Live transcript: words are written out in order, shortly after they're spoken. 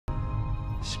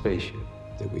spaceship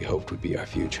that we hoped would be our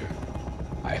future.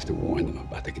 I have to warn them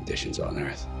about the conditions on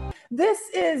Earth. This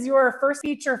is your first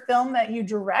feature film that you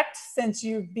direct since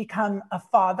you've become a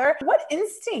father. What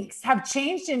instincts have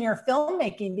changed in your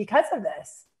filmmaking because of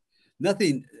this?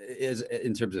 Nothing is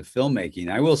in terms of filmmaking.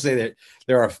 I will say that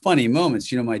there are funny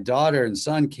moments. You know, my daughter and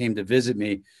son came to visit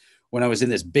me when I was in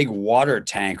this big water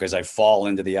tank as I fall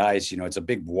into the ice. You know, it's a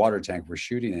big water tank we're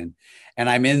shooting in. And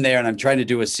I'm in there and I'm trying to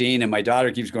do a scene. And my daughter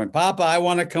keeps going, Papa, I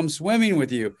want to come swimming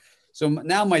with you. So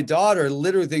now my daughter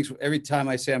literally thinks every time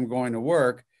I say I'm going to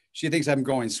work, she thinks I'm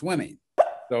going swimming.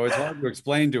 So it's hard to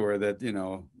explain to her that, you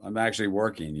know, I'm actually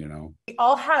working, you know. We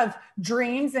all have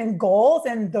dreams and goals,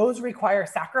 and those require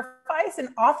sacrifice. And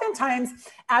oftentimes,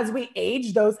 as we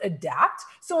age, those adapt.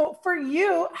 So for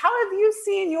you, how have you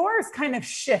seen yours kind of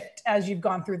shift as you've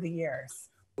gone through the years?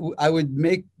 I would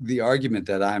make the argument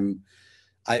that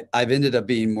I've ended up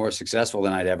being more successful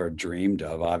than I'd ever dreamed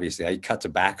of. Obviously, I cut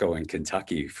tobacco in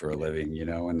Kentucky for a living, you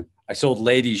know, and I sold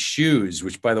ladies' shoes,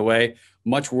 which, by the way,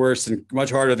 much worse and much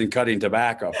harder than cutting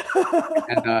tobacco.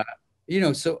 And, you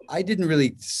know, so I didn't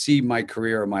really see my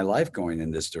career or my life going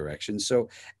in this direction. So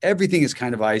everything is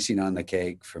kind of icing on the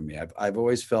cake for me. I've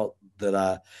always felt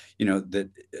that, you know, that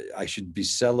I should be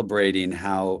celebrating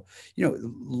how, you know,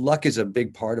 luck is a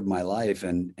big part of my life.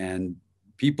 And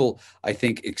people, I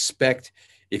think, expect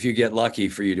if you get lucky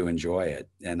for you to enjoy it.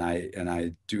 And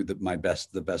I do the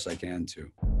best I can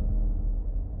to.